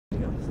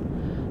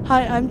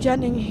Hi, I'm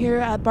Jen here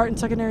at Barton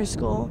Secondary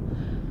School.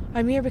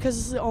 I'm here because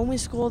it's the only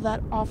school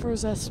that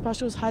offers a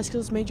specialist high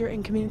skills major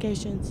in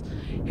communications.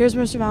 Here's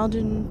Mr.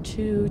 Valentin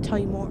to tell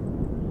you more.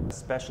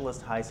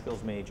 Specialist high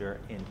skills major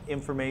in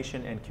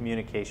information and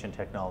communication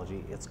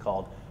technology. It's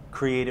called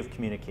Creative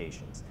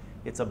Communications.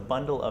 It's a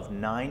bundle of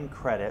 9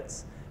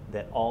 credits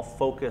that all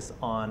focus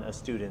on a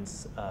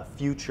student's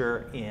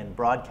future in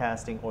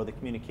broadcasting or the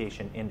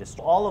communication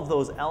industry. All of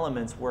those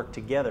elements work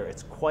together.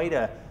 It's quite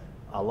a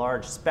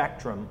large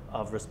spectrum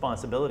of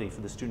responsibility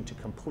for the student to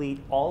complete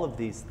all of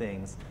these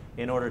things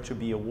in order to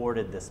be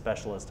awarded this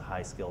specialist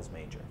high skills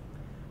major.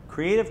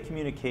 Creative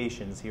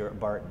communications here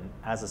at Barton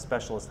as a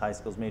specialist high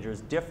skills major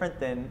is different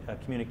than a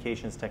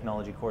communications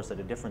technology course at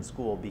a different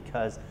school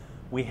because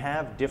we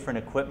have different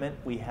equipment.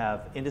 We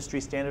have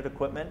industry standard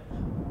equipment.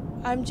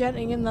 I'm Jen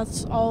and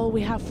that's all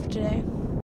we have for today.